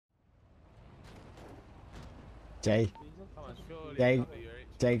Jay.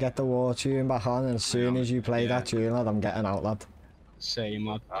 Jay, get the war tune back on, and as soon as you play that tune, lad, I'm getting out, lad. Same,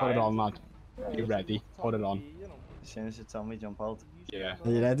 lad. Put it on, lad. You ready? Put it on. As soon as you tell me, jump out. Yeah.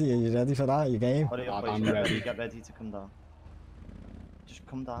 Are you ready? Are you ready for that? You game? Hurry up, I'm boys, ready. get ready to come down. Just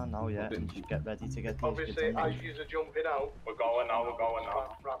come down now, yeah, and just get ready to get these Obviously, kids on as you're jumping out. We're going now, we're going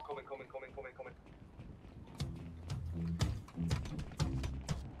now. Right, coming.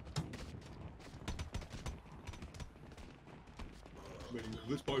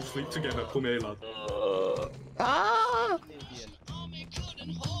 Let's both sleep together. Come here, lad. Ah!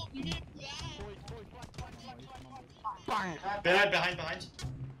 Bang! Behind. Behind.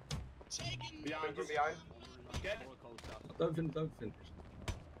 Don't finish.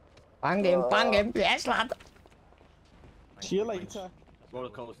 Bang him, yes, lad. See you later. Roller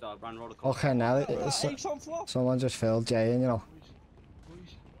coaster, run roller coaster. Okay, now Ace on floor. someone just filled Jay in, you know.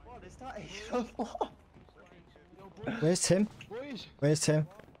 What is that? Ace on floor? Where's Tim? Boys. Where's Tim?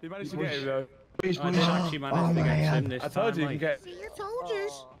 You managed to get him though. I did actually manage to get him this I told you you time, can like. get. See, I told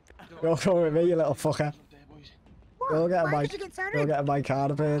yous. Go come with me, you little fucker. What? Go get a Why bike. did you get Go started? get a bike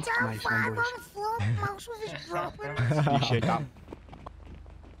card, bird. Down five on the floor, mouse was just dropping. You shake up.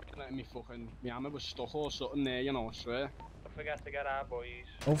 Let me fucking. My hammer was stuck or something there, you know, I swear. Don't forget to get our boys.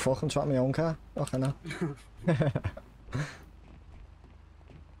 Oh, fucking trap my own car. Fucking hell.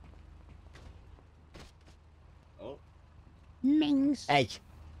 Oh. Mings. Hey.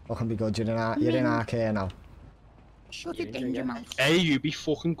 Fucking be good, you're in our care now. Shut it, danger mouse. Hey, you be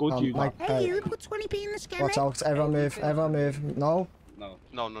fucking good, you lad. Hey, you put 20p in the scammer. Watch out, everyone move. No,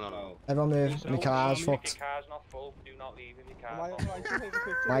 No. everyone move. My car's fucked. Your car's not full. Do not leave if your Am car's I not right to take a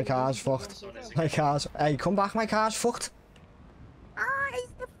picture? My car's fucked. My car's... Hey, come back, my car's fucked. Ah, he's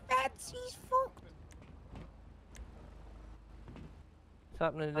the feds, he's fucked. What's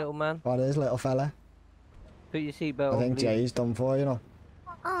happening, little man? What is, little fella? Put your seatbelt I on, think please. Jay's done for, you know.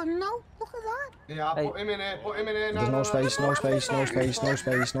 Oh no, look at that. Yeah, Hey. put him in here. There's no space. Little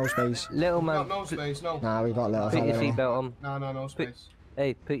man, No space, no. Nah, we got little put your fella. now. seatbelt on. No space.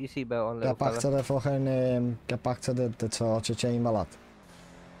 Hey, put your seatbelt on, little Get back fella. to the fucking, get back to the torture chamber, lad.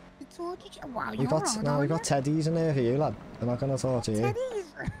 The torture. Wow, We you're got, on, no, we aren't got you? teddies in there for you, lad. They're not gonna torture you. Teddies.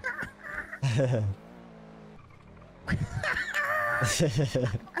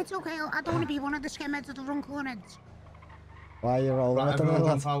 It's okay, I don't want to be one of the skinheads of the run corners. Why are you rolling Right, with them, then,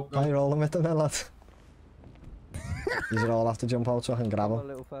 everyone lad? jump out, go. Why are you rolling with them, then, lad? These are all have to jump out so I can grab Come on, them.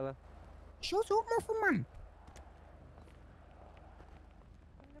 little fella. Shut up, muffin man.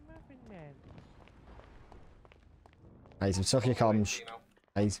 Right, we took your comms.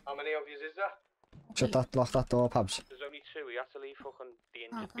 Right, How many of you is there? shut that, lock that door, Pabs. There's only two. We had to leave fucking the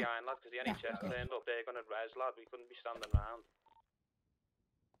injured Okay. behind, lad, because the Yeah, NHS okay. turned up. They're gonna res, lad. We couldn't be standing around.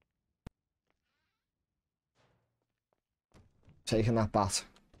 Taking that bat.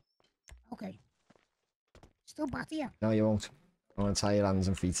 Okay. Still batty ya. No, you won't. I'm gonna tie your hands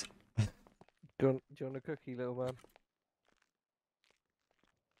and feet. Do you want a cookie, little man?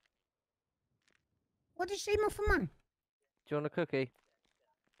 What did you say, muffin man? Do you want a cookie?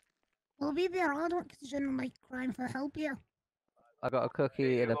 Well, be a bit hard one because you're like crying for help here. I got a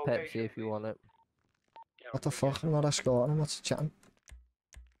cookie and a Pepsi if you want it. What the fuck? I'm not escorting him. What's the chatting?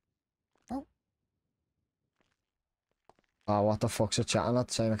 Oh. Oh, what the fuck's a chatting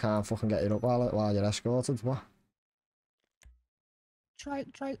at? Saying I can't fucking get you up while you're escorted. What? Try.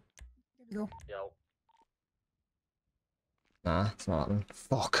 There we go. Yo. Nah, it's not happening.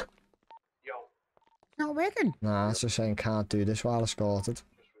 Fuck. Yo, Not working. Nah, it's just saying can't do this while escorted. just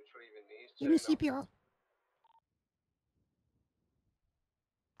retrieving these. Give me two now. CPR.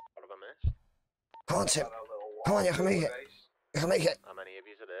 What have I missed? Come on, Tim. Got a little Come on, you wall can make it. base. You can make it. How many of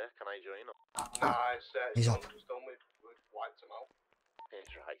you are there? Can I join up? Nah, it's He's done. up. It's done. We've wiped them out. It's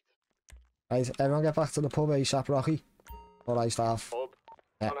right. Right, everyone get back to the pub ASAP, Rocky. Alright, staff. Pub.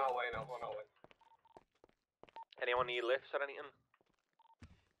 Yeah. On our way now, on our way. Anyone need lifts or anything?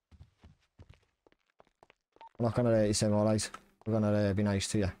 I'm not gonna hurt you, Tim, alright? We're gonna be nice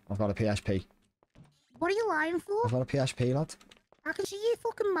to you. I've got a PSP. What are you lying for? I've got a PSP, lad. I can see your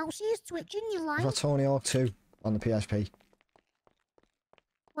fucking mouse is twitching. You're I've lying. got Tony Hawk 2 on the PSP.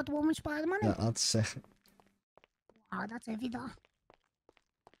 What, the one with Spider-Man in? Yeah, that's sick. Wow, that's heavy, that.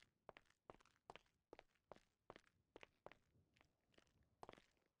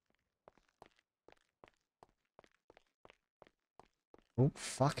 Oh,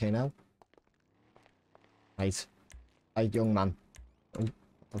 fucking hell. Right. Right, young man. Oh, what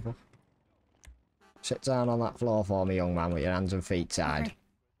the fuck? Sit down on that floor for me, young man, with your hands and feet tied. Okay.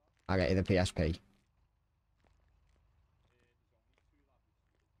 I'll get you the PSP.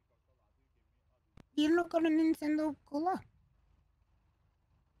 You not got a Nintendo Color?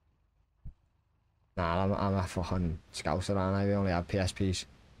 Nah, I'm a fucking scouser, aren't I? We only have PSPs.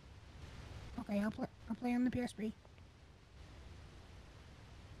 Okay, I'll play on the PSP.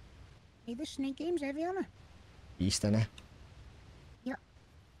 Hey, the Snake game's heavy on it. Beast, innit? Yep.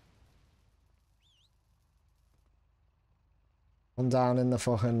 Come down in the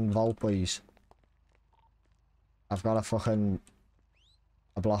fucking vault, boys. I've got a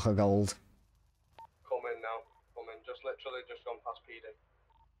block of gold. Come in now. Come in. Just literally just gone past PD.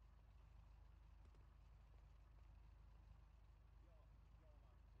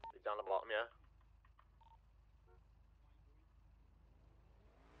 Down the bottom, yeah.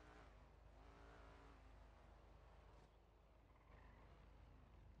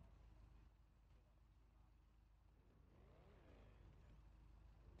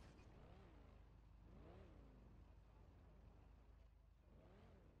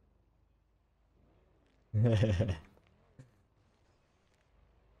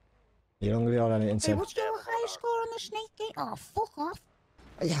 You hungry or anything, Hey, Tim? what's your highest score on the Snake game? Oh, fuck off.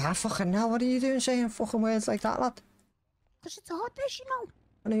 Yeah, fucking hell, what are you doing saying fucking words like that, lad? Because it's a hot dish, you know.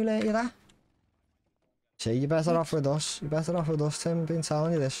 And who let you that? See, you're better off with us. You're better off with us, Tim. I've been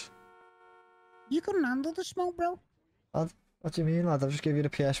telling you this. You couldn't handle the smoke, bro. What do you mean, lad? I'll just give you the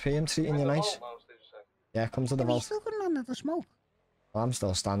PSP. I'm treating you nice. Yeah, come to the You vault. still couldn't handle the smoke. Well, I'm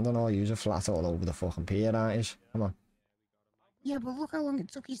still standing. All you are flat all over the fucking pier, aren't you? Come on. Yeah, but look how long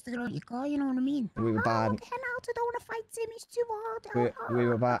it took you to get out your car, you know what I mean? We were Oh, bad. look, out, I don't want to fight Tim, he's too hard.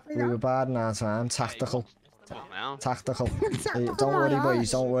 We were bad in our time. Tactical. Come on now. Tactical. Hey, Tactical, don't worry, my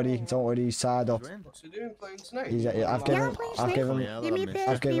boys. arse. Don't worry. He's tied up. What's he doing playing Snake? I've Yeah, given. I'm playing I've Snake. given. Give me a PSP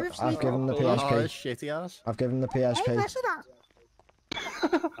I've given. with I've Snake. given the Oh, PSP. shitty ass. I've given the Hey, PSP. less of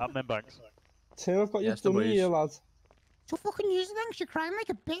that. I'm in banks. Tim, I've got your Yes, the dummy boys. here, lad. So fucking use it then, 'cause you're crying like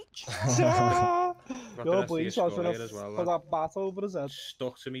a bitch. Your boys, I was trying to put that bat over his head.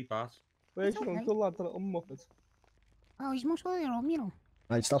 Stuck to me bat. Where's It's your okay. uncle, lad, the little muppet? Oh, he's most likely home, you know.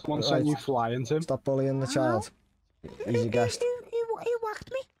 Right, stop. Someone sent you Right, flying, Tim. stop bullying the child. He's a guest. Who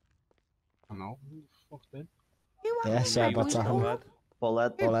whacked me? I know. Fuck's it. Who whacked Yeah, me? sir, what's Boys, happened? oh,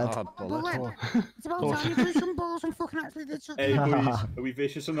 Bullet. Bullet. Oh, bullet. bullet. It's about time you threw some balls and fucking actually did something. Hey boys, are we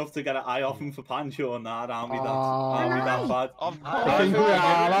vicious enough to get an eye off him for Pancho or not? Aren't we that bad? I think we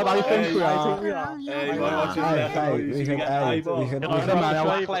are, lad, I think we are. Hey, watch his left, Hey, boys. we We could. get an Hey, eyeball. we could. Can I grab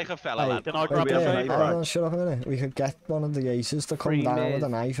Whack the like a fella, lad. Can I Wait, grab wait, the hold favourite? on, shut up a minute. We could get one of the aces to come Free down Miz. with a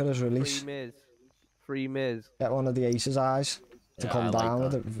knife at his release. Free Miz. Get one of the aces' eyes to Yeah, come I like down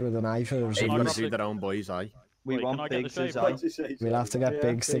that. with a knife at his They've got release. to do their own boys, aye. Wait, We can I want get the Biggs' favourite? eye. What'd you say? We'll have to get Yeah,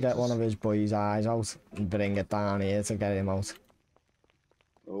 Biggs to get Biggs. one of his boys' eyes out and bring it down here to get him out.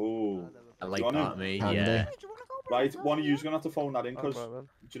 Oh, I like you want that, him? mate. Handy. Yeah. Do you wanna go, bro? Right, one of you's gonna have to phone that in, cause Alright, man.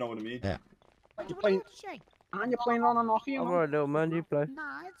 do you know what I mean? Yeah. Do you wanna go to Shay? And you're playing on a Nokia, you I'm know? alright, little man, you play.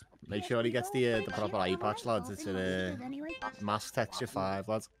 Nah, it's Make sure he gets the proper eye patch, lads. It's a mask texture 5,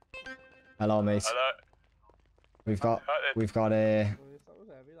 lads. Hello, mate. Hello. We've got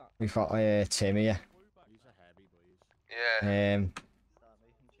Tim here. Yeah. Do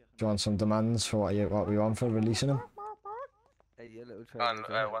you want some demands for what we want for releasing him? Hey, you little And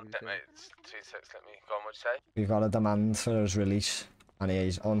traitor, one you bit, say. mate. It's 2 6. Let me go on. What'd you say? We've got a demand for his release, and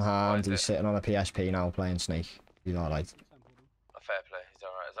he's unharmed. What is He's it? sitting on a PSP now playing Snake. He's alright. Fair play. He's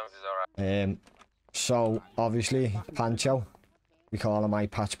alright. As long as he's alright. So obviously Pancho, we call him Eye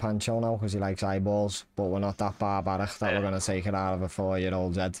Patch Pancho now because he likes eyeballs, but we're not that barbaric that we're gonna take it out of a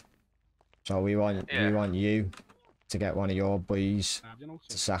 4-year-old's head. So we want you to get one of your boys You know,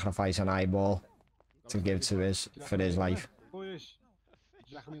 to sacrifice an eyeball to give to his for his life. boys. Do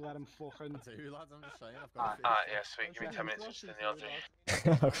you reckon we let him fucking... Two lads, I'm just saying. I've got Yeah, sweet. Give me 10 minutes just in the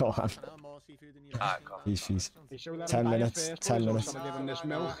other. Go on. more seafood than you. Go on. He's Hey, shall we let 10 him die minutes, first, 10 boys, or minutes. shall we give him this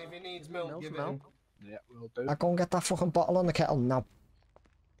milk? If he needs milk, give milk. Yeah, we'll do. I go and get that fucking bottle on the kettle now.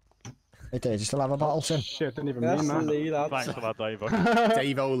 Hey, Dave, you still have a bottle, Tim? Shit, didn't even Yes, mean that. Lee, lad. Thanks for that, Dave.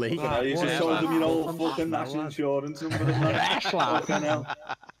 Dave O'Lee. Yeah, you just showed him your old fucking national insurance number. Fucking hell.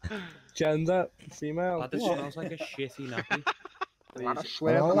 Gender, female. smells like a shitty nappy. Man, I I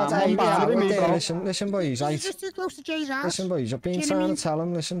swear know, to lads, man, hey, I'm bad with me, there, bro. listen, boys, He's right? just too close to Jay's ass. Listen, boys, I've been Do you know what I trying mean? to tell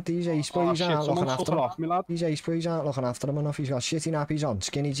him, listen, these ace Oh boys shit, aren't someone looking took after it him. off me, lad. These ace boys aren't looking after him enough. He's got shitty nappies on,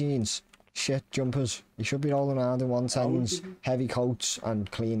 skinny jeans, shit jumpers. He should be rolling around in 110s, heavy coats,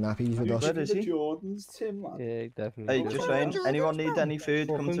 and clean nappies with us. Where is he? Jordans, Tim, lad. Yeah, definitely. Hey, just saying, anyone need any food,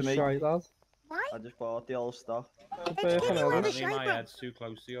 come to Fucking me. shite, lad. Why? I just bought the old stock. The Hey, bacon, give me one of lad. the shite, bro. too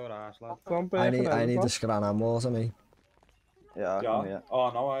close to your ass, lad. Come on, I bacon, need the lad. scran and water, me. Yeah, come Yeah. here. Oh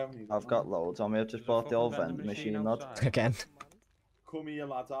no, I haven't. I've got loads on me. I've just bought the old vending machine, lad. Again. Come here,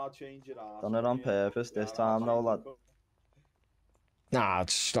 lads, I'll change your ass. Done it on purpose this time, though, lad. Nah,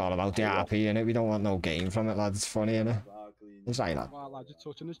 it's all about the RP, innit? We don't want no gain from it, lad. It's funny, innit? It's like that. Well, lad, you're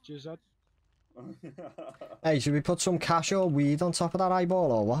touching his jizzard. Hey, should we put some cash or weed on top of that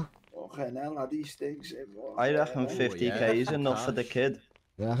eyeball, or what? Okay, now, lad, he stinks. I reckon 50k is enough for the kid.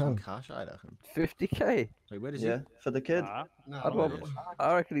 Yeah, Some cash, I reckon. 50k? Wait, where is he? Yeah, for the kid.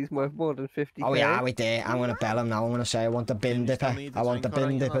 I reckon he's worth more than 50k. Oh yeah, we did. I'm gonna bell him now. I'm gonna say I want the bin Just tell dipper. me the I want the drink, bin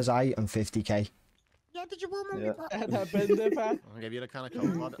alright, dipper's eye and 50k. Yeah, did you want one? Yeah. That bin dipper. I'll give you the kind of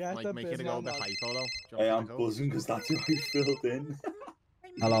coke, lad. Get Like, the make it a go a bit business, hypo, though. Do you Hey, want I'm the coke? buzzing because that's who I filled in.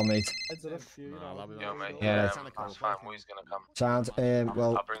 Hello, mate. It's a few, Nah, lad, we Yeah, don't mate. have Yeah, Alright. Kind of that's coke, fine. lad. Who's gonna come? Sound.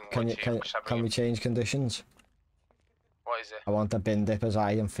 Well, I'll bring can one you to you. can we change conditions? What is it? I want the bin dipper's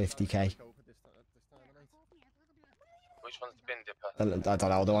eye and 50k. Which one's the bin dipper? I don't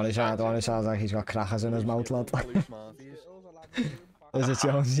know. The one who sounds like he's got crackers in his mouth, lad. Blue Smarties. Is it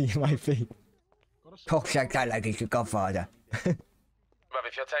Jonesy? He might be. Talks like that like he's your godfather. Bruv,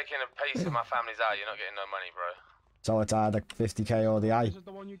 if you're taking a piece of my family's eye, you're not getting no money, bro. So it's either 50k or the eye. This is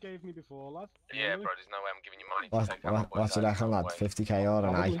the one you gave me before, lad. Yeah, bro, there's no way I'm giving you money What, to take out my boy's what's you eye. reckon, lad? No way. 50k or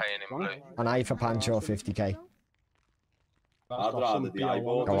an I'm eye? paying in blue. An eye for Pancho, 50k. I'd rather the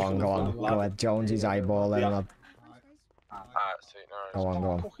eyeball. Go on, go on. Go ahead, Jonesy's eyeball then, lad. Alright, sweet, no Go worries. on, go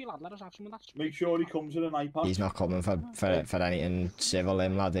on. Fucky, lad, let us have some of that. Make sure he comes with an iPad. He's not coming for anything civil,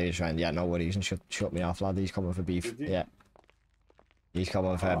 him, lad. He's trying, yeah, no worries, and shut me off, lad. He's coming for beef. Did he? Yeah. He's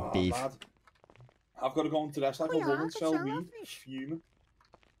coming for Oh, beef. lad. I've got to go and dress like a Oh, yeah, I woman, could sell sell weed. that fish. Fuming.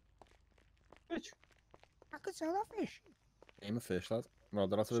 Bitch. I could sell that fish. Aim a fish, lad. No,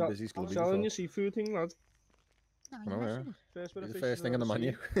 they're not a busy school. Selling your seafood thing, lad. No, Oh, you're yeah. missing. First bit of The fish first you've thing on the ever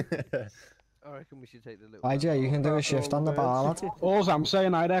menu. seen. I reckon we should take the little. IJ, you can do a shift on the bar, lad. All I'm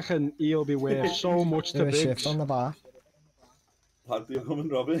saying, I reckon he'll be worth so much Do to a shift Biggs. on the bar. Lad, they're coming,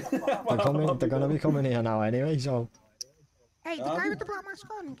 Robin. They're gonna be coming here now anyway, so. Hey, the guy with the black mask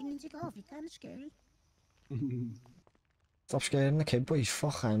on, can you take it off? He's kind of scary. Stop scaring the kid, boys.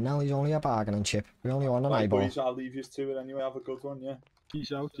 Fucking hell, he's only a bargaining chip. We only want an Right, eyeball. boys, I'll leave you to it anyway. Have a good one, yeah.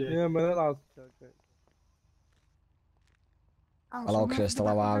 Peace out, yeah. Yeah, minute, lad. Oh, Hello, so now Crystal,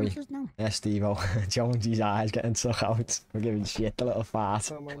 the how are we? back now. Yeah, Steve-O. Jonesy's eyes getting sucked out. We're giving shit the little fart.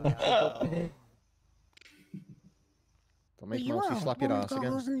 Don't Well, make you Mousy are. slap your One of ass the again.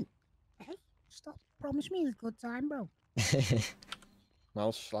 goggles and- Hey, stop. Promise me a good time, bro.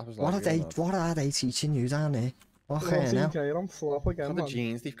 Mouse slap his What are leg they? again, lad. What are they teaching you down there? Okay, now. 14k, I'm flop again, Look at the man.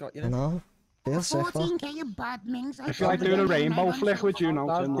 jeans they've got, you I know. know. Feel sick, lad. 14k of bad mings. I feel like doing a rainbow flick with you now,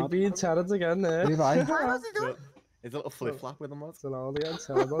 Lad, Tim, they're lad. being terrible again there. Who buy? How was it doing? It's a little flip flap with them, lad. So now they're getting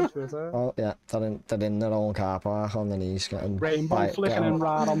terrible on Twitter. Oh yeah, they're in their own car park on the knees getting Rainbow flicking getting, and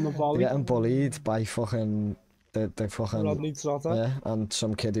ride on the volley. getting bullied by fucking the fucking Rodney Trotter. yeah, and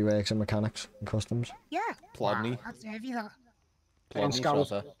some kid who works in mechanics and customs. Yeah. Plodney. That's heavy, that. Playing Plodney Scouse.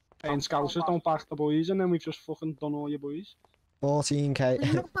 Trotter. Playing Scousers don't back the boys, and then we've just fucking done all your boys. 14k. Well,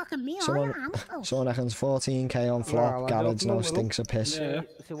 you look back at me, are you? I'm close. Someone reckons 14k on flop. Nah, Garage no lad, stinks of piss. Yeah.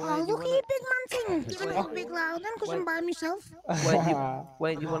 So Oh, look at you, big man thing. Giving it a big loud then, because I'm by myself.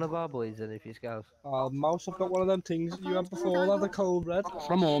 When you one of our boys then if you're Scouse? Oh, Mouse, I've got one of them things you had before, lad, the cold red.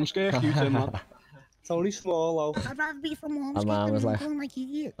 From Ormskirk, you Tim, lad. It's only small, though. I'd rather be from home And man was like, like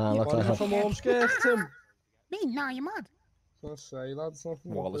you. I look What, like you're a from Ormskirk, Tim? Me? Nah, you're mad. I say, lad, it's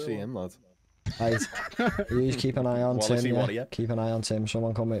nothing. Wallacey him, lad. right. You keep an eye on Wallacey Tim. Yeah? warrior. Keep an eye on Tim.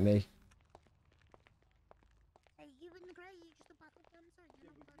 Someone come with me. Hey, you in the grey, you just a back up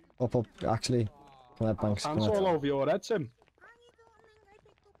them side. Up. Actually, come on, Banks. Come Pants all on. over your head, Tim.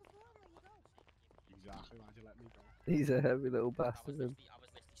 Exactly, why'd you let me go? He's a heavy little bastard. Him. I was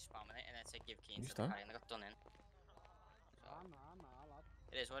literally spamming it and then said give Keen Who's to the that? guy and I got done in.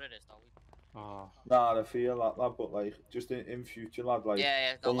 It is what it is, though. Oh. Nah, I feel like that, but like, just in future, lad, like,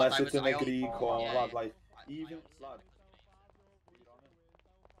 Yeah, no, unless like, it's an I was- agreed call, yeah, lad, yeah. like, even, lad.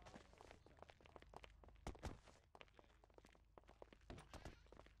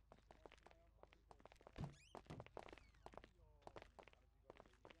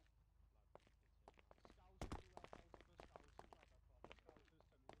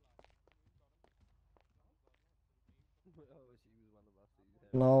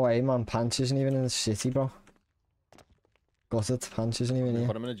 No way, man. Pants isn't even in the city, bro. Got it. Pants isn't even here.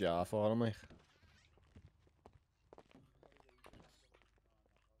 Put him in a jar for him, like.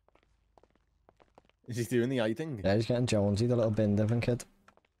 Is he doing the eye thing? Yeah, he's getting Jonesy, the little bin dipping kid.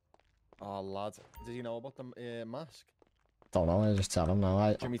 Oh, lad. Does he know about the mask? Don't know. I just tell him now.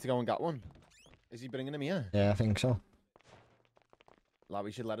 Do you want me to go and get one? Is he bringing him here? Yeah, I think so. Lad,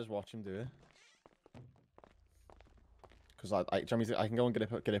 we should let us watch him do it. Because I can go and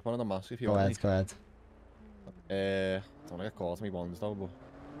get up one of the masks if you Go want. ahead, go ahead. Don't want to get caught to me ones though, but...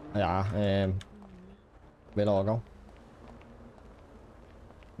 Yeah, we'll all go.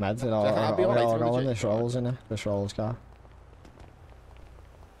 Med, we'll I'll be all alright go in with this rolls, innit? This rolls car.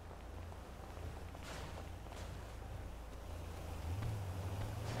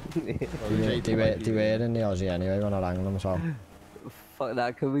 Do it in the Aussie anyway when I rang them, so... Fuck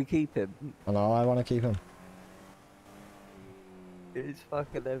that, can we keep him? I know, I want to keep him. It's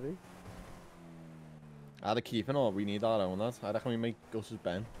fucking heavy. Either keep him or we need our own, lad. I reckon we make Gus as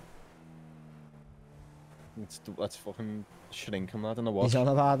Ben. Let's fucking shrink him, lad, in the watch. He's on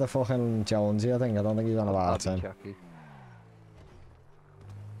about the fucking Jonesy, I think. I don't think he's on about him. You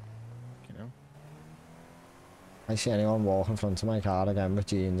know? I see anyone walk in front of my car again with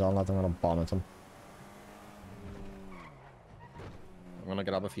jeans on, lad, I'm gonna bonnet him. I'm gonna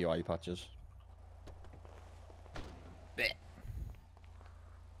grab a few eye patches.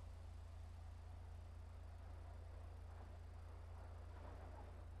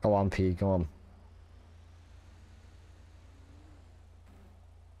 Go on, P, go on.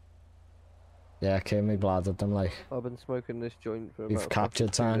 Yeah, Kim, we bladdered them like. I've been smoking this joint for We've about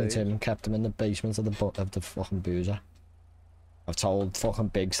captured fucking 2 Tiny days. Tim and kept him in the basement of the fucking boozer. I've told fucking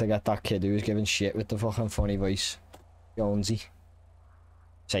Biggs to get that kid who was giving shit with the fucking funny voice. Jonesy.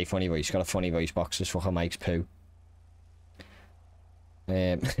 Say funny voice, got a funny voice box, this fucking Mike's poo.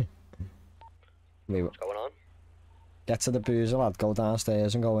 What's going on? Get to the boozer, lad, go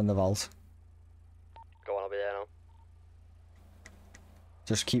downstairs and go in the vault. Go on, I'll be there now.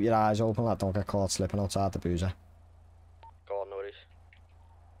 Just keep your eyes open, lad, don't get caught slipping outside the boozer. Go on, no worries.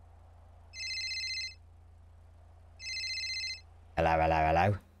 Hello, hello,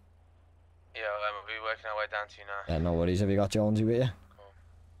 hello. Yeah, we'll be working our way down to you now. Yeah, no worries, have you got Jonesy with you? Cool.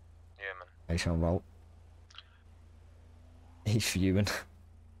 Yeah, man. Nice one, bro. He's fuming.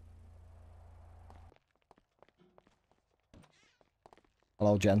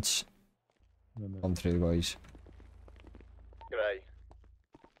 Hello, gents. Come through, boys. Great.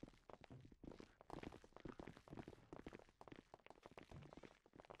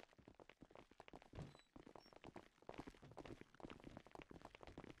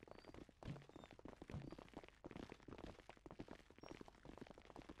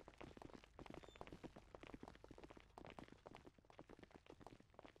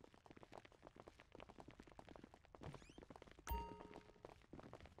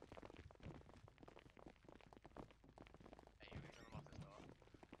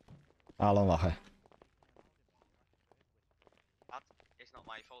 I'll unlock it. It's not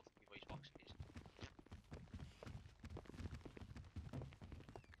my fault. My voice box is.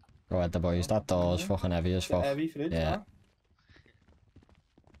 Go ahead, the boys. That door's fucking heavy as fuck. Heavy fridge, yeah. man.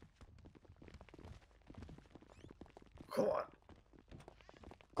 Come on.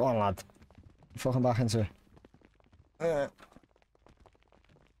 Go on, lad. Fucking back into it.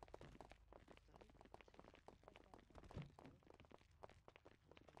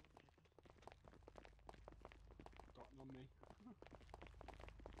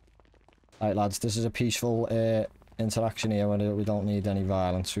 Right, lads, this is a peaceful interaction here when we don't need any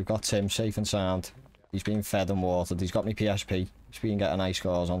violence. We've got Tim safe and sound. He's been fed and watered. He's got me PSP. He's been getting high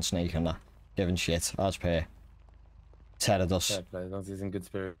scores on Snake and that. Giving shit, as per. Terrored us. Fair play, as long as he's in good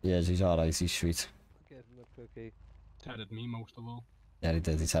spirit. Yes, he's alright, he's sweet. Give him a cookie. Tethered me most of all. Yeah, he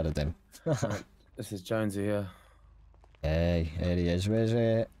did, he terrored him. Right, this is Jonesy here. Hey, here he is.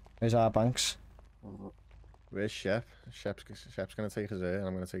 Where's our Banks? Where's Shep? Shep's gonna take his ear and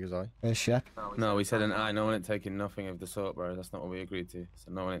I'm gonna take his eye. Where's Shep? No, we said an eye. No one ain't taking nothing of the sort, bro. That's not what we agreed to. So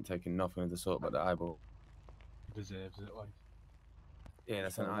no one ain't taking nothing of the sort but the eyeball. Deserves it, like. Yeah,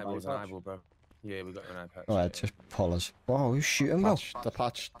 that's an eyeball's an eyeball, bro. Yeah, we got an eye patch. Go ahead, just pull us. Whoa, who's shooting, bro? The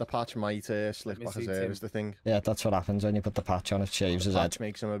patch might slip Let me back his see, ear Tim. is the thing. Yeah, that's what happens when you put the patch on, it shaves his The head. patch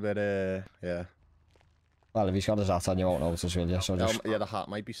makes him a bit, yeah. Well, if he's got his hat on, you won't notice, will you? So just, Yeah, the hat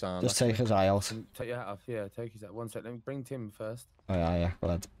might be sound. just take his eye out. Take your hat off. Yeah, take his hat. One sec. Let me bring Tim first. Oh, yeah, go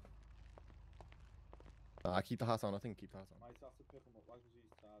ahead. Nah, keep the hat on, I think. Keep the hat on.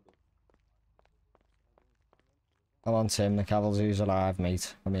 Come on, Tim, the cavalry's alive,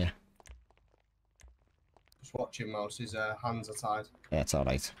 mate. Come here. Just watch him, mouse. His hands are tied. Yeah, it's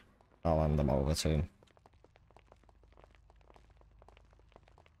alright. I'll hand them over to him.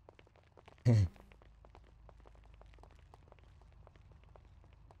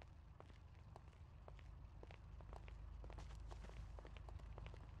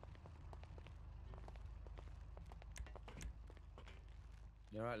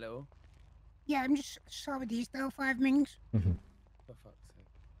 You alright, little? Yeah, I'm just sorry with these though, 5 mings. For fuck's sake.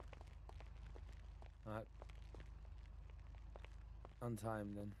 Alright. On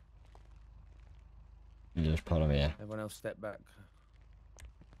time then. You just put him here. Everyone else step back.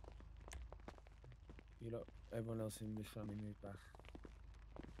 You lot, everyone else in this family move back.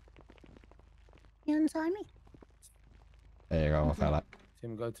 You untie me? There you go, fella.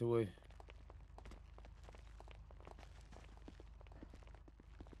 Tim, go to Woo.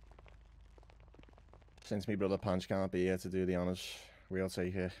 Since my brother Punch can't be here to do the honours, we'll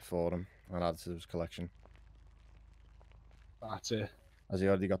take it for him and add it to his collection. That's it. Has he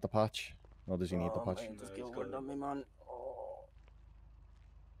already got the patch? Or does he need the patch?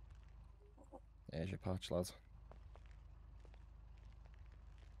 There's your patch, lad.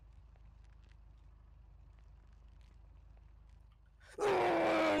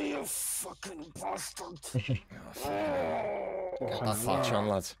 You fucking bastard! Get that patch on,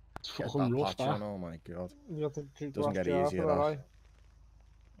 lad. Get that patch on, oh my god. Doesn't get easier, that.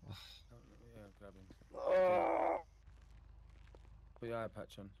 Yeah, grab him. Put your eye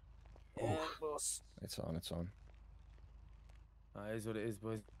patch on. It's on, it's on. That is what it is,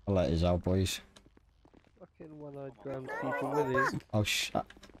 boys. I'll let his out, boys. Fucking one-eyed grand people with it. Oh, shit.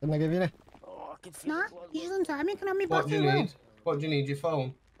 Didn't I give you it? Nah, you just untie me. Can I have me back? What do you need? What do you need? Your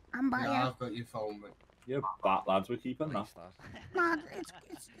phone? I'm back, yeah. I've got your phone, mate. You're bat lads, we're keeping that. Nah, it's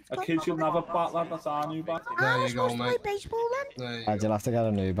A kid shouldn't have a bat lad, that's our new bat. There you go, supposed to play mate. baseball then? There you Lad, you'll have to get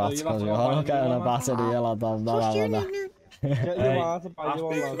a new bat you'll have because to you're buy not a new getting a one, bat in here, lad. I'm not Trust you, having that. new. Get your man to buy Ask you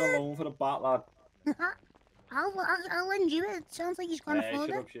one, me lad. for a loan for a bat lad. I'll lend you it. Sounds like he's gonna afford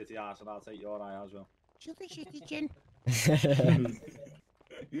shut it. up shitty ass and I'll take your eye as well. Shut the shitty chin.